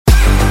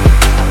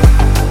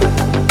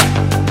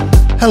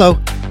Hello,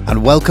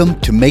 and welcome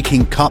to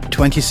Making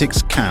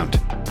COP26 Count,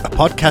 a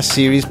podcast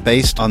series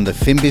based on the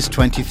FIMBIZ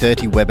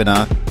 2030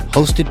 webinar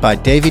hosted by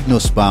David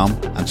Nussbaum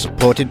and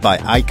supported by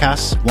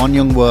ICAS, One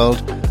Young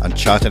World, and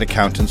Chartered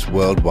Accountants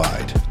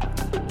Worldwide.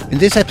 In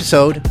this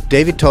episode,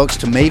 David talks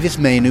to Mavis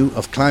Mainu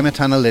of Climate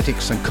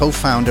Analytics and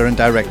co-founder and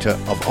director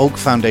of Oak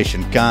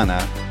Foundation Ghana,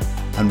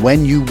 and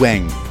Wen-Yu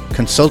Weng,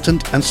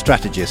 consultant and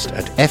strategist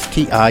at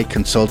FTI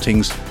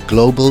Consulting's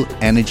Global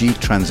Energy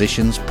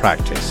Transitions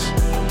Practice.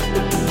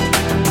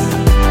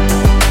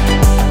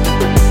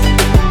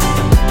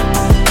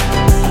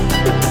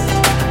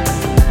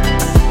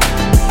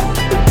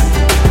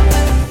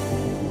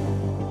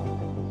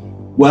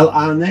 Well,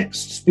 our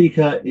next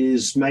speaker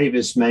is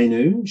Mavis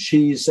Mainu.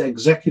 She's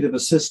executive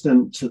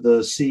assistant to the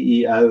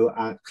CEO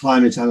at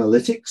Climate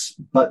Analytics,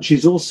 but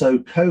she's also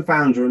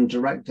co-founder and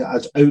director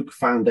at Oak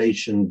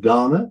Foundation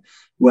Ghana,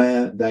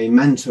 where they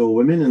mentor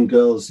women and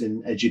girls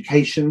in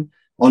education,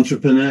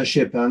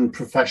 entrepreneurship, and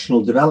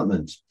professional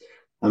development.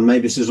 And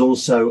Mavis is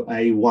also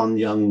a One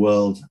Young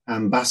World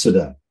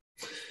ambassador.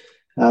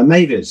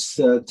 Mavis,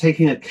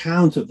 taking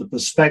account of the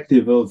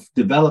perspective of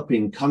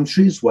developing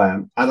countries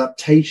where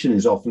adaptation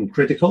is often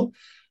critical,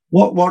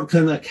 what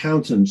can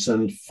accountants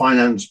and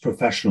finance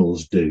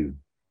professionals do?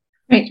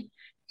 Great.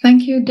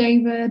 Thank you,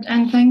 David,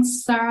 and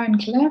thanks, Sarah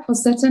and Claire, for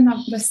setting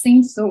up the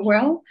scene so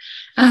well.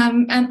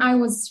 And I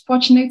was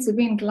fortunate to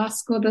be in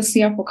Glasgow this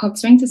year for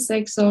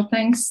COP26, so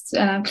thanks,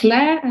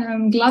 Claire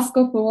and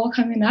Glasgow, for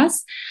welcoming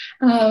us.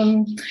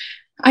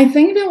 I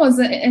think there was,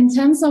 in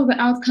terms of the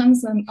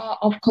outcomes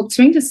of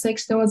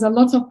COP26, there was a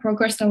lot of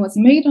progress that was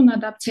made on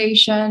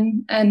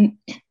adaptation and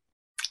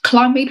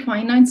climate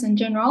finance in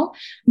general,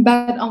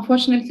 but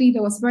unfortunately,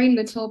 there was very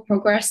little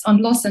progress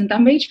on loss and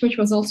damage, which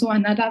was also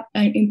another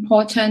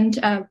important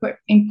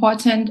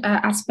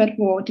aspect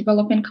for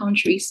developing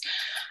countries.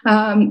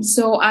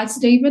 So as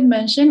David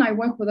mentioned, I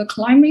work with the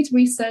Climate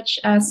Research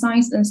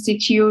Science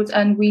Institute,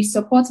 and we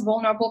support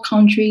vulnerable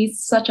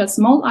countries such as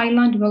small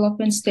island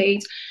developing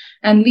states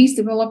and least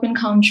developing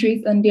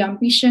countries and the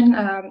ambition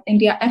in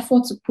their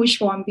effort to push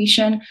for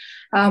ambition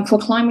for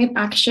climate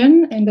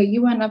action in the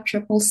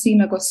UNFCCC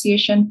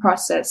negotiation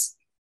process.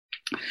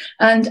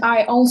 And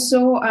I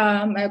also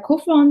am a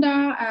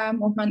co-founder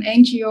of an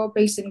NGO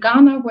based in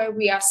Ghana, where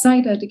we,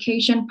 aside the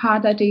education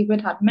part that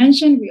David had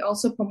mentioned, we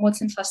also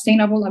promoting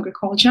sustainable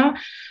agriculture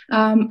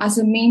as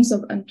a means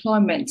of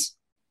employment.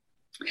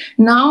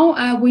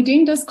 Now,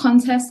 within this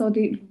contest, or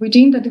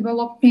within the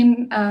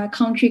developing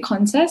country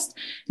contest,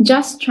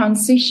 just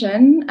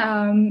transition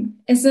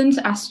isn't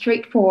as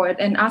straightforward.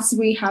 And as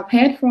we have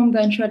heard from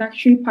the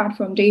introductory part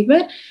from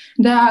David,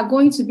 there are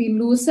going to be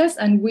losers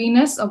and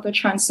winners of the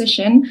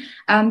transition.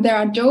 There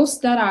are those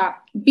that are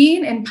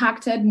being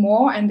impacted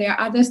more, and there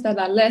are others that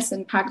are less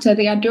impacted.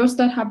 There are those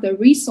that have the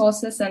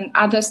resources and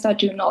others that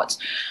do not.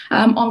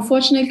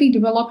 Unfortunately,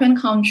 developing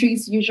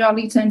countries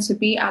usually tend to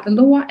be at the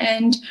lower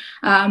end,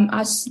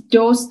 as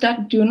those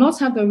that do not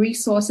have the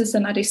resources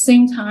and at the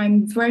same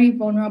time very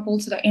vulnerable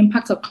to the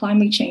impact of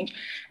climate change.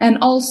 And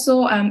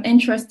also,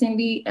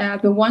 interestingly,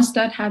 the ones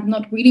that have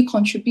not really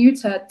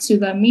contributed to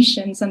the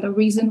emissions and the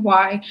reason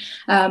why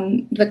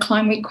the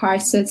climate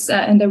crisis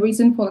and the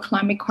reason for the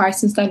climate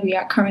crisis that we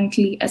are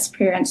currently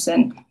experiencing.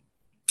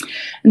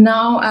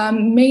 Now,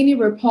 many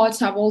reports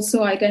have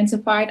also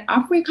identified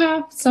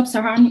Africa,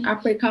 sub-Saharan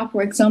Africa,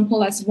 for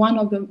example, as one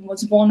of the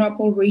most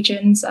vulnerable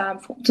regions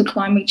to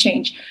climate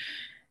change.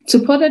 To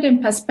put it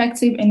in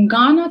perspective, in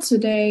Ghana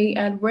today,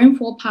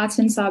 rainfall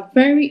patterns are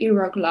very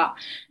irregular,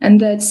 and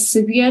the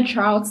severe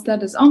drought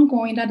that is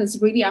ongoing that is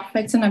really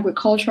affecting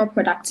agricultural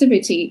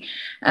productivity.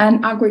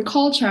 And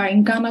agriculture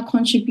in Ghana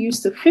contributes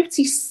to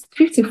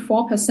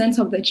 54%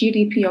 of the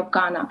GDP of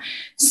Ghana.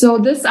 So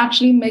this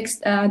actually makes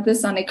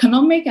this an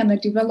economic and a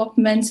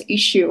development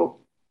issue.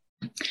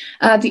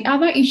 The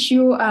other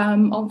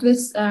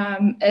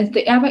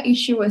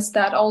issue is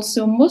that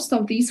also most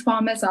of these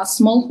farmers are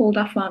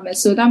smallholder farmers.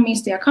 So that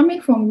means they are coming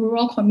from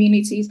rural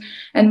communities,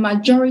 and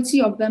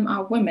majority of them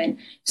are women.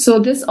 So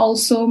this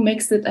also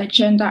makes it a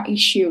gender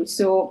issue.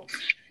 So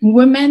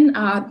women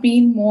are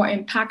being more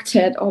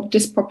impacted or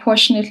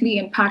disproportionately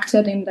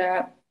impacted in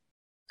the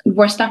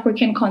West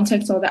African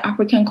context or the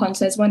African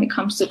context when it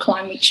comes to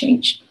climate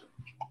change.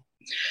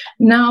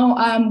 Now,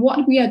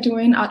 what we are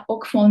doing at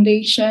Oak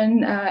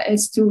Foundation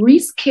is to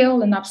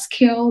reskill and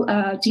upskill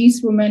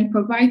these women,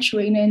 provide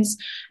trainings,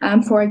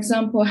 for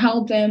example,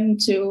 help them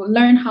to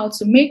learn how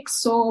to make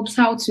soaps,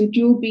 how to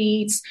do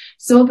beads,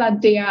 so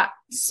that their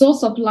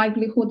source of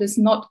livelihood is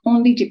not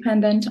only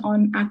dependent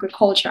on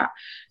agriculture.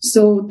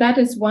 So that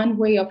is one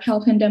way of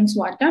helping them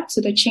to adapt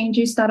to the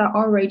changes that are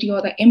already,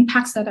 or the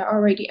impacts that are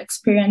already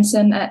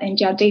experiencing in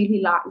their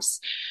daily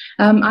lives.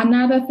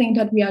 Another thing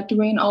that we are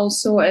doing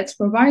also is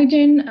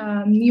providing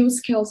new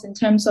skills in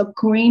terms of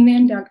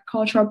greening the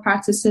agricultural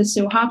practices.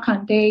 So how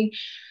can they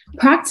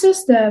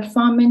practice the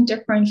farming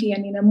differently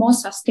and in a more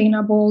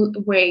sustainable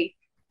way?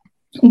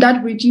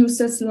 that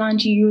reduces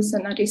land use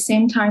and at the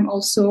same time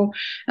also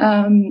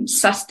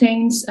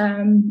sustains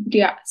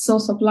their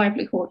source of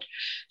livelihood.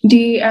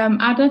 The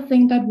other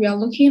thing that we are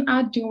looking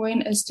at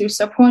doing is to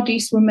support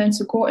these women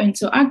to go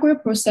into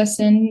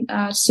agro-processing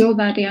so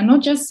that they are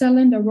not just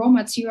selling the raw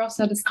materials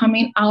that is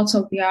coming out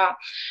of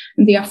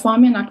their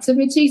farming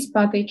activities,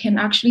 but they can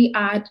actually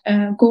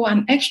go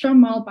an extra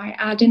mile by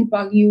adding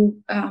value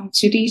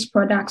to these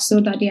products so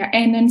that their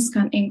earnings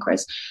can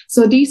increase.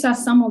 So these are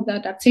some of the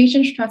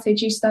adaptation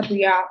strategies that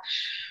we are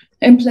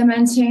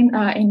implementing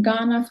in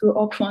Ghana through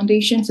Oak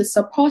Foundation to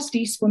support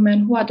these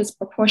women who are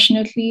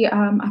disproportionately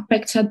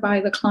affected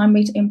by the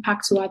climate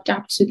impact to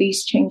adapt to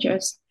these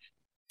changes.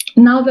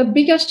 Now, the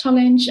biggest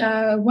challenge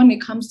when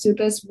it comes to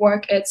this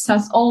work, it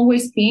has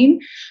always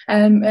been,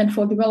 and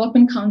for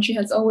developing country,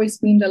 has always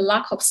been the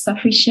lack of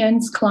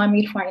sufficient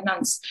climate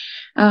finance.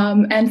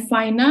 And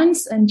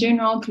finance in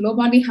general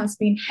globally has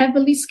been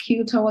heavily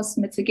skewed towards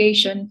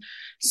mitigation.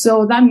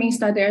 So that means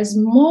that there's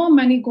more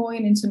money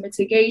going into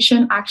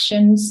mitigation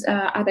actions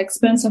at the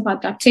expense of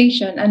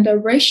adaptation. And the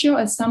ratio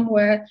is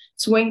somewhere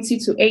 20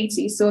 to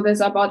 80. So there's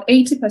about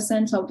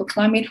 80% of the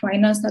climate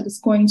finance that is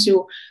going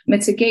to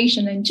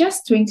mitigation and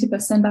just 20%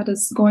 that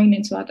is going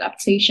into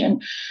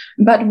adaptation.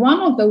 But one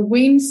of the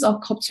wins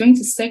of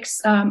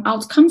COP26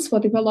 outcomes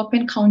for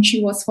developing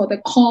country was for the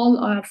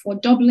call for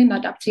doubling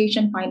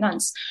adaptation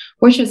finance,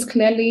 which is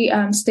clearly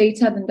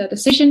stated in the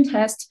decision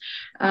test.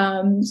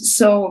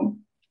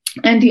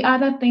 And the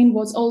other thing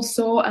was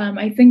also,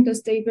 I think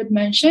this David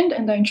mentioned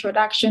in the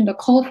introduction, the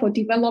call for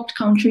developed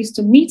countries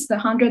to meet the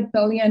 100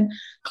 billion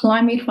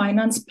climate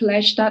finance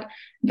pledge that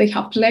they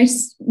have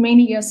pledged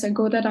many years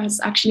ago that has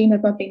actually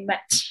never been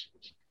met.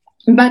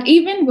 But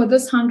even with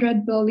this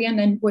 100 billion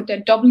and with the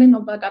doubling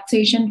of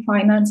adaptation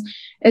finance,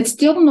 it's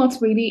still not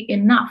really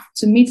enough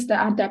to meet the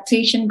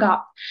adaptation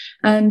gap.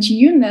 And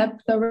UNEP,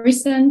 the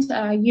recent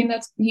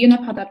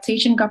UNEP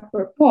adaptation gap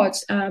report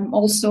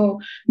also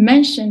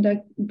mentioned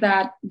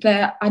that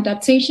the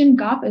adaptation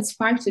gap is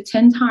 5 to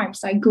 10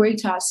 times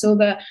greater. So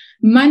the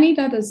money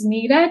that is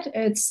needed,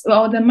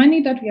 the money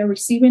that we are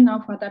receiving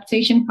now for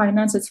adaptation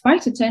finance is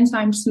 5 to 10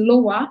 times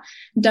lower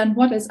than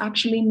what is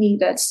actually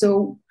needed.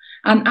 So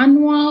an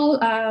annual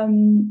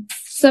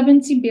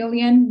 70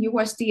 billion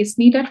USD is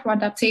needed for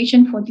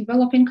adaptation for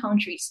developing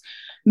countries.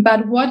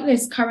 But what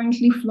is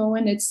currently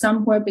flowing is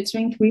somewhere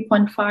between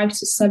 3.5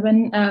 to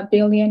 7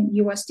 billion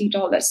USD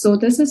dollars. So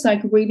this is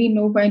really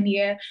nowhere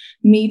near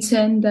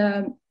meeting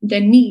the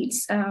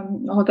needs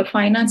or the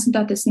finance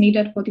that is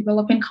needed for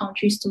developing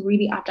countries to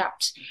really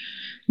adapt.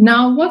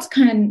 Now, what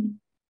can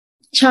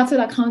chartered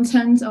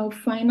accountants or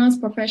finance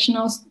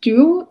professionals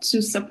do to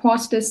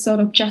support this sort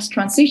of just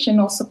transition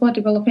or support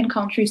developing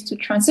countries to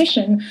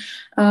transition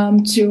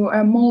to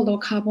a more low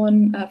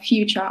carbon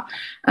future?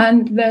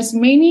 And there's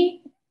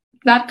many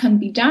that can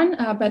be done,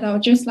 but I'll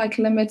just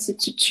limit it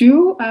to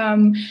two.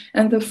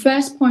 And the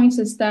first point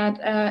is that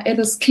it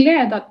is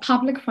clear that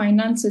public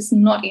finance is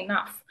not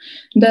enough.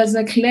 There's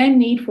a clear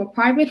need for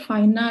private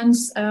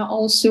finance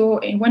also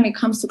when it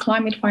comes to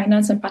climate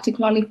finance and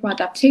particularly for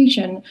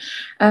adaptation.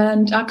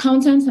 And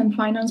accountants and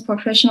finance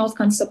professionals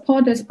can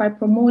support this by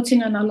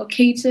promoting and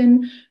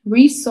allocating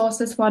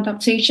resources for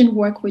adaptation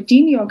work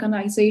within the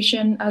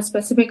organization,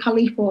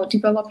 specifically for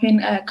developing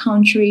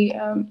country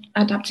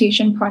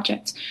adaptation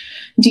projects.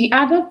 The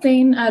other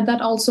thing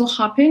that also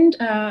happened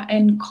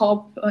in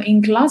COP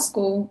in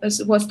Glasgow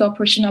was the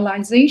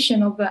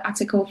operationalization of the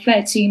Article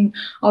 13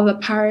 of the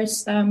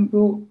Paris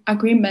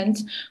Agreement,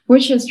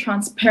 which is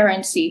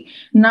transparency.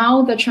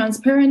 Now, the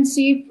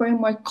transparency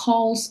framework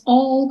calls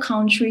all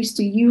countries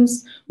to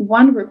use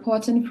one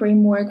reporting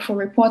framework for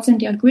reporting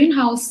their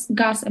greenhouse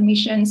gas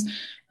emissions,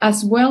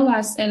 as well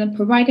as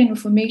providing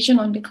information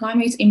on the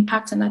climate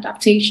impact and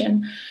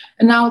adaptation.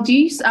 Now,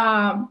 these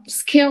are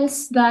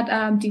skills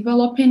that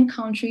developing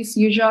countries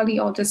usually,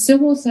 or the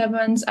civil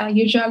servants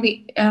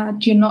usually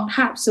do not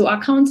have. So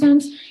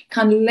accountants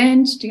can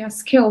lend their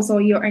skills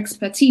or your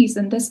expertise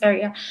in this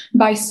area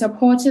by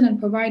supporting and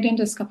providing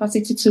this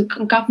capacity to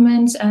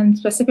governments and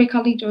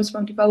specifically those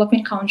from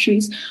developing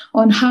countries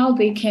on how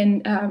they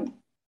can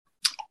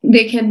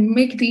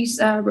make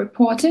these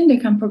reporting, they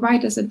can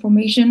provide this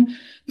information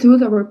through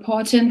the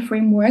reporting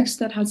frameworks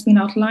that has been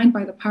outlined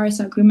by the Paris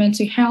Agreement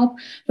to help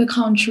the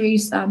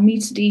countries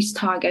meet these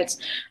targets.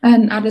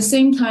 And at the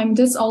same time,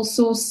 this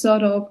also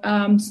sort of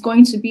is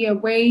going to be a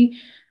way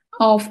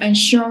of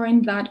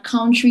ensuring that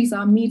countries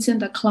are meeting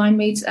the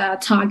climate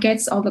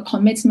targets or the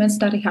commitments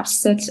that they have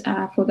set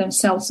for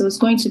themselves. So it's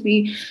going to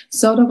be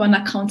sort of an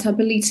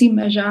accountability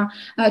measure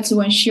to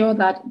ensure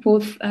that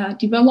both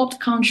developed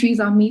countries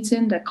are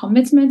meeting the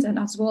commitment and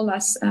as well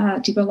as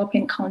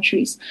developing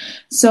countries.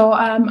 So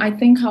I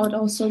think I would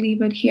also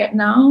leave it here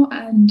now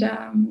and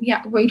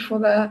wait for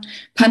the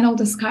panel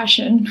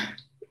discussion.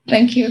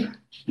 Thank you.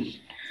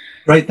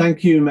 Great.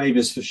 Thank you,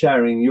 Mavis, for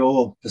sharing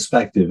your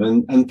perspective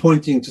and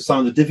pointing to some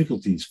of the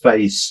difficulties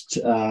faced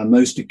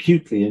most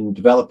acutely in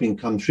developing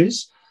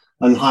countries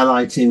and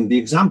highlighting the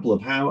example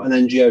of how an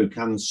NGO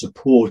can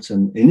support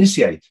and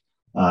initiate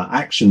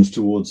actions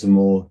towards a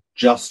more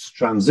just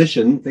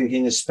transition,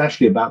 thinking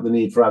especially about the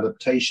need for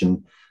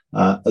adaptation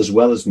as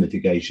well as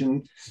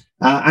mitigation.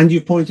 And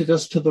you've pointed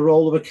us to the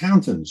role of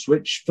accountants,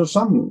 which for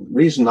some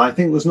reason I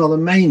think was not a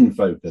main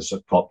focus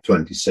at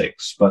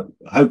COP26, but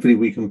hopefully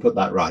we can put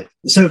that right.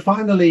 So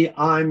finally,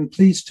 I'm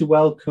pleased to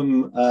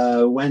welcome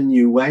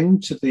Wenyu Wang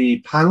to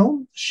the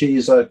panel.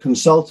 She's a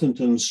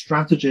consultant and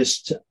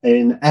strategist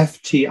in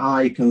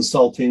FTI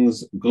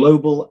Consulting's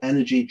Global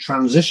Energy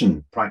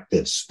Transition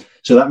practice.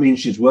 So that means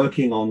she's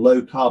working on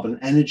low carbon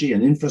energy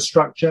and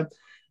infrastructure.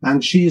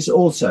 And she's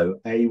also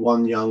a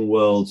One Young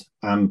World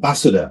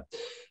ambassador.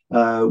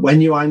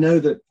 Wenyu, I know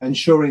that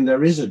ensuring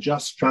there is a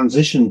just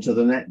transition to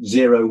the net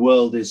zero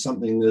world is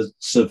something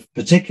that's of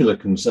particular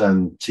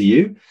concern to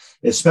you,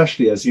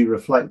 especially as you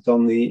reflect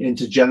on the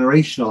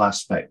intergenerational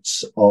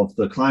aspects of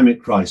the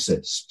climate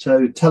crisis.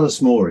 So tell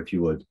us more, if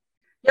you would.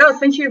 Yeah,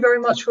 thank you very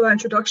much for that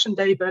introduction,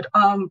 David.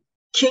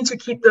 Keen to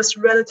keep this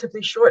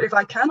relatively short if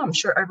I can. I'm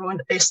sure everyone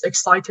is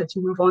excited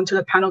to move on to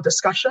the panel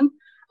discussion.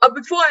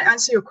 Before I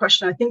answer your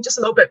question, I think just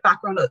a little bit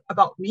background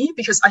about me,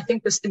 because I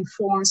think this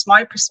informs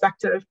my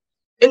perspective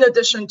in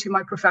addition to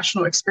my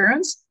professional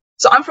experience.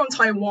 So I'm from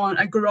Taiwan.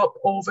 I grew up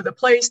all over the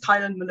place,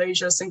 Thailand,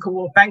 Malaysia,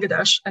 Singapore,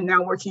 Bangladesh, and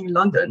now working in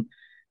London.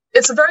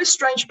 It's a very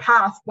strange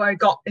path where I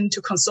got into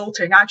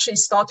consulting. I actually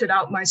started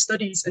out my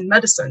studies in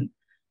medicine.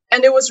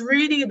 And it was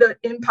really the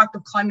impact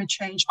of climate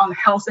change on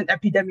health and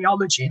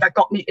epidemiology that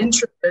got me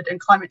interested in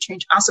climate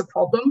change as a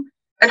problem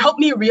and helped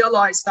me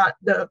realize that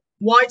the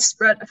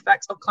widespread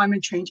effects of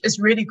climate change is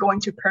really going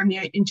to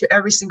permeate into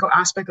every single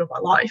aspect of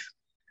our life.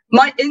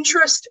 My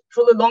interest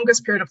for the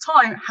longest period of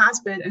time has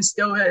been and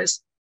still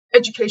is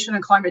education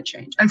and climate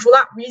change. And for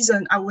that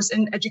reason, I was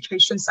in the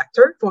education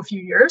sector for a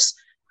few years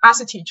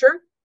as a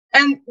teacher.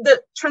 And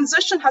the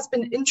transition has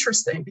been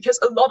interesting because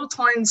a lot of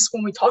times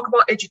when we talk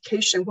about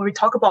education, when we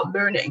talk about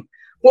learning,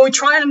 when we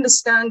try and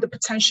understand the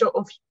potential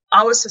of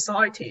our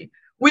society,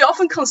 we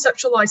often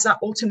conceptualize that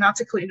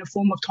automatically in the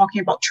form of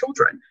talking about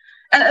children.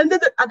 And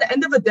at the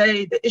end of the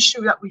day, the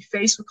issue that we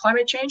face with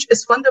climate change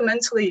is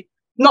fundamentally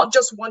not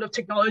just one of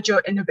technology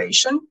or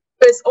innovation,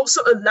 but it's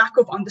also a lack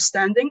of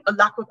understanding, a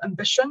lack of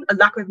ambition, a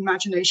lack of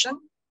imagination.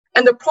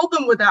 And the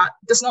problem with that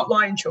does not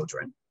lie in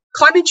children.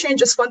 Climate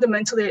change is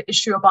fundamentally an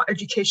issue about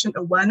education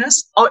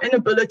awareness, our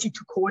inability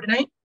to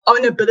coordinate, our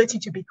inability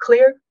to be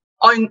clear,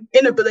 our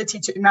inability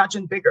to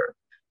imagine bigger.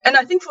 And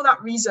I think for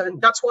that reason,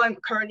 that's why I'm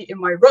currently in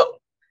my role.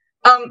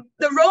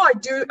 The role I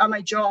do at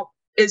my job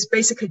is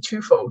basically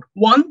twofold.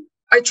 One,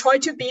 I try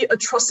to be a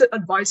trusted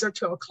advisor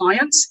to our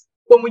clients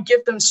when we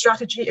give them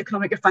strategy,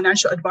 economic, and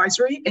financial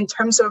advisory in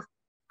terms of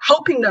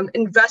helping them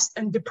invest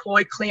and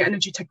deploy clean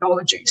energy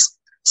technologies.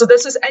 So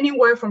this is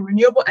anywhere from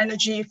renewable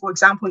energy, for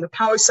example, in the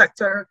power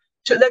sector,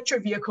 to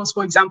electric vehicles,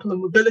 for example, in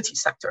the mobility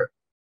sector.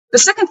 The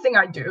second thing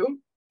I do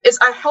is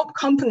I help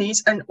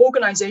companies and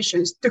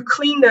organizations to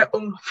clean their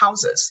own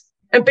houses.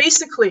 And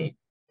basically,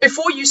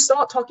 before you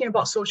start talking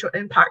about social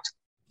impact,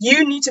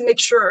 you need to make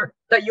sure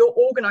that your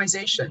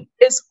organization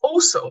is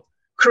also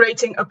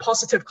creating a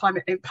positive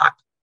climate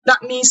impact.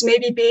 That means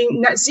maybe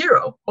being net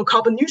zero or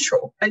carbon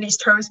neutral. And these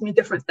terms mean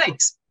different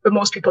things, but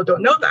most people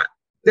don't know that.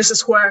 This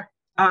is where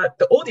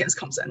the audience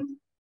comes in.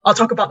 I'll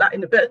talk about that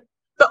in a bit,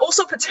 but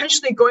also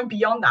potentially going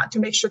beyond that to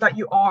make sure that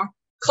you are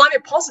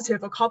climate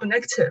positive or carbon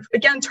negative.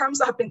 Again, terms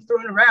that have been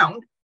thrown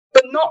around,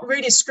 but not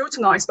really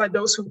scrutinized by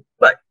those who,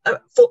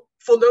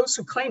 for those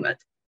who claim it.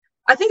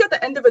 I think at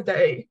the end of the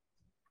day,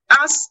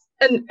 as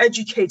an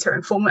educator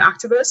and former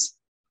activist,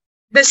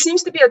 there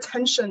seems to be a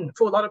tension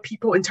for a lot of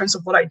people in terms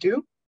of what I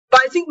do.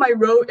 But I think my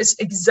role is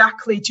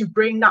exactly to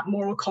bring that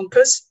moral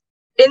compass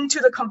into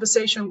the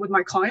conversation with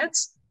my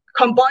clients,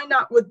 combine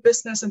that with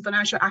business and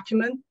financial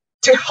acumen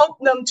to help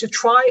them to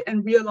try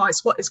and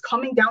realize what is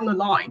coming down the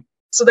line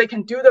so they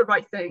can do the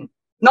right thing,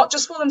 not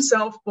just for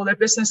themselves, for their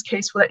business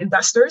case, for their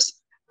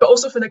investors, but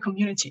also for their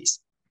communities.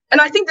 And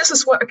I think this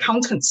is where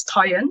accountants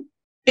tie in,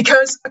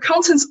 because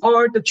accountants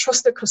are the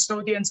trusted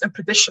custodians and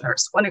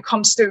practitioners when it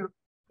comes to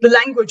the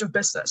language of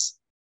business.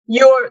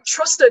 You're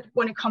trusted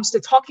when it comes to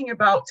talking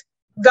about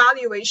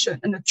valuation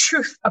and the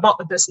truth about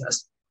the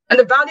business. And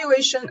the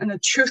valuation and the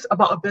truth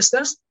about a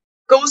business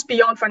goes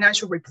beyond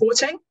financial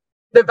reporting.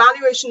 The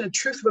valuation and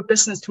truth of a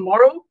business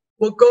tomorrow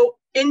will go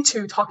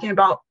into talking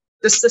about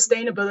the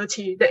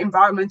sustainability, the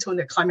environmental, and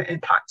the climate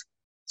impact.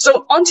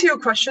 So onto your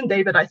question,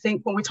 David, I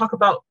think when we talk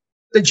about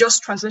the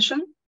just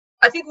transition,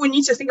 I think we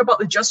need to think about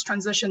the just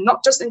transition,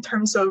 not just in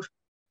terms of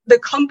the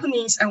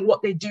companies and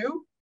what they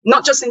do,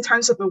 not just in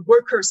terms of the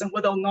workers and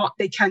whether or not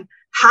they can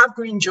have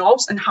green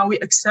jobs and how we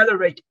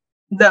accelerate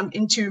them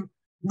into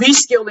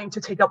reskilling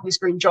to take up these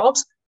green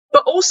jobs,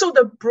 but also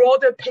the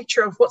broader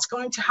picture of what's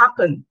going to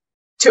happen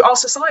to our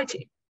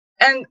society.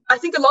 And I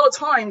think a lot of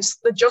times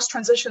the just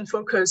transition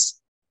focus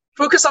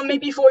on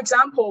maybe, for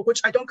example,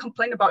 which I don't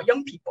complain about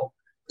young people,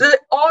 there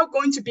are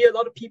going to be a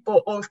lot of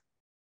people of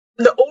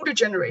the older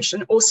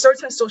generation or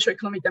certain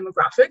socioeconomic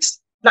demographics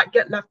that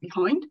get left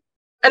behind.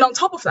 And on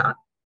top of that,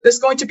 there's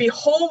going to be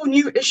whole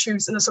new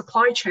issues in the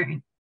supply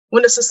chain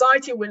when the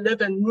society we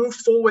live in move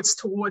forwards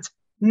towards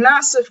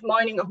massive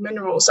mining of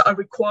minerals that are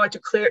required to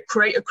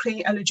create a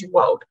clean energy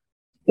world.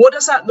 What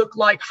does that look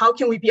like? How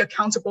can we be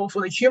accountable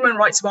for the human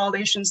rights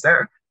violations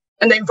there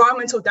and the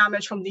environmental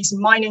damage from these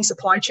mining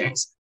supply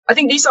chains? I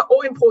think these are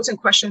all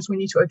important questions we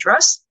need to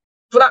address.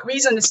 For that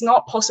reason, it's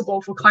not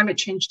possible for climate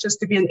change just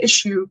to be an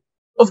issue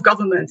of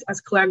government,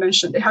 as Claire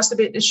mentioned. It has to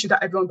be an issue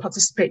that everyone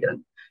participates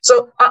in.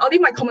 So I'll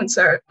leave my comments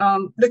there.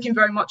 Looking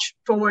very much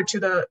forward to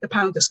the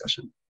panel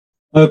discussion.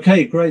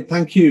 Okay, great.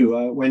 Thank you,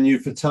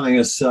 Wenyu, for telling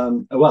us,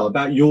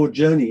 about your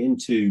journey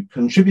into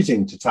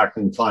contributing to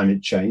tackling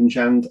climate change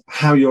and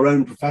how your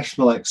own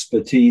professional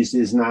expertise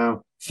is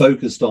now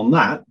focused on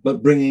that,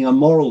 but bringing a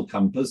moral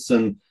compass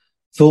and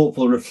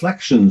thoughtful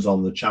reflections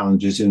on the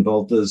challenges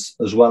involved as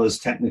well as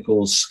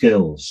technical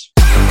skills.